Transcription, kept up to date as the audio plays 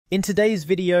In today's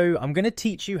video, I'm going to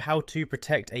teach you how to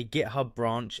protect a GitHub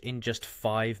branch in just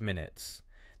 5 minutes.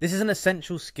 This is an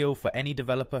essential skill for any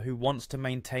developer who wants to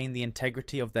maintain the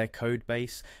integrity of their code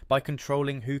base by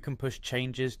controlling who can push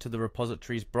changes to the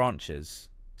repository's branches.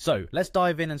 So let's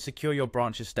dive in and secure your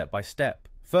branches step by step.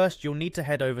 First, you'll need to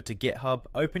head over to GitHub,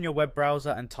 open your web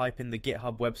browser and type in the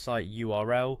GitHub website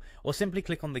URL, or simply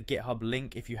click on the GitHub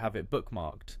link if you have it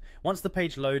bookmarked. Once the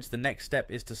page loads, the next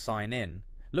step is to sign in.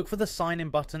 Look for the sign in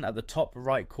button at the top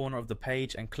right corner of the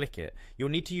page and click it. You'll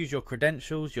need to use your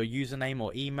credentials, your username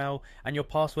or email, and your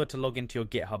password to log into your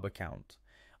GitHub account.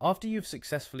 After you've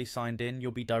successfully signed in,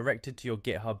 you'll be directed to your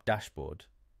GitHub dashboard.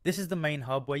 This is the main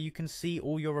hub where you can see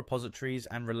all your repositories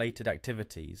and related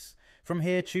activities. From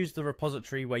here, choose the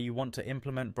repository where you want to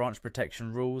implement branch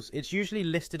protection rules. It's usually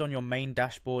listed on your main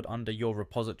dashboard under your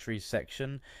repositories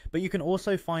section, but you can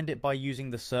also find it by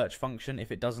using the search function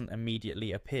if it doesn't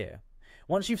immediately appear.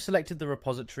 Once you've selected the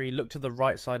repository, look to the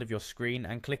right side of your screen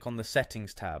and click on the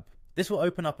Settings tab. This will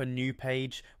open up a new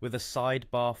page with a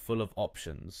sidebar full of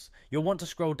options. You'll want to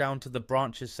scroll down to the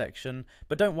Branches section,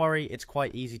 but don't worry, it's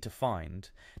quite easy to find.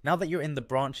 Now that you're in the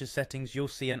Branches settings, you'll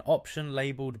see an option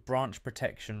labeled Branch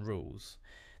Protection Rules.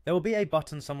 There will be a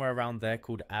button somewhere around there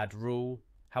called Add Rule.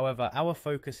 However, our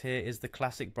focus here is the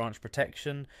classic branch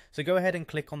protection, so go ahead and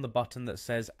click on the button that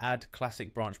says Add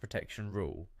Classic Branch Protection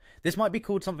Rule. This might be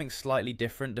called something slightly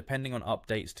different depending on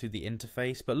updates to the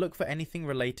interface, but look for anything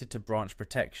related to branch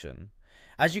protection.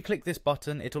 As you click this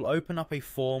button, it'll open up a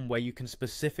form where you can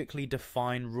specifically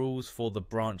define rules for the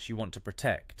branch you want to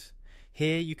protect.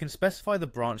 Here, you can specify the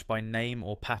branch by name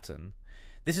or pattern.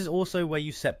 This is also where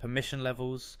you set permission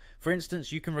levels. For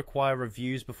instance, you can require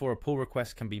reviews before a pull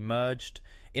request can be merged,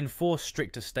 enforce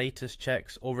stricter status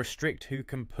checks, or restrict who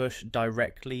can push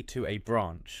directly to a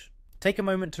branch. Take a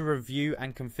moment to review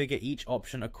and configure each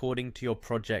option according to your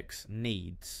project's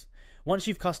needs. Once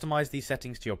you've customized these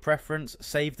settings to your preference,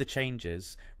 save the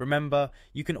changes. Remember,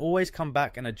 you can always come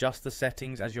back and adjust the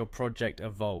settings as your project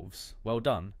evolves. Well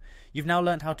done. You've now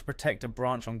learned how to protect a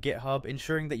branch on GitHub,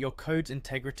 ensuring that your code's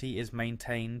integrity is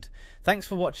maintained. Thanks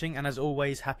for watching, and as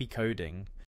always, happy coding.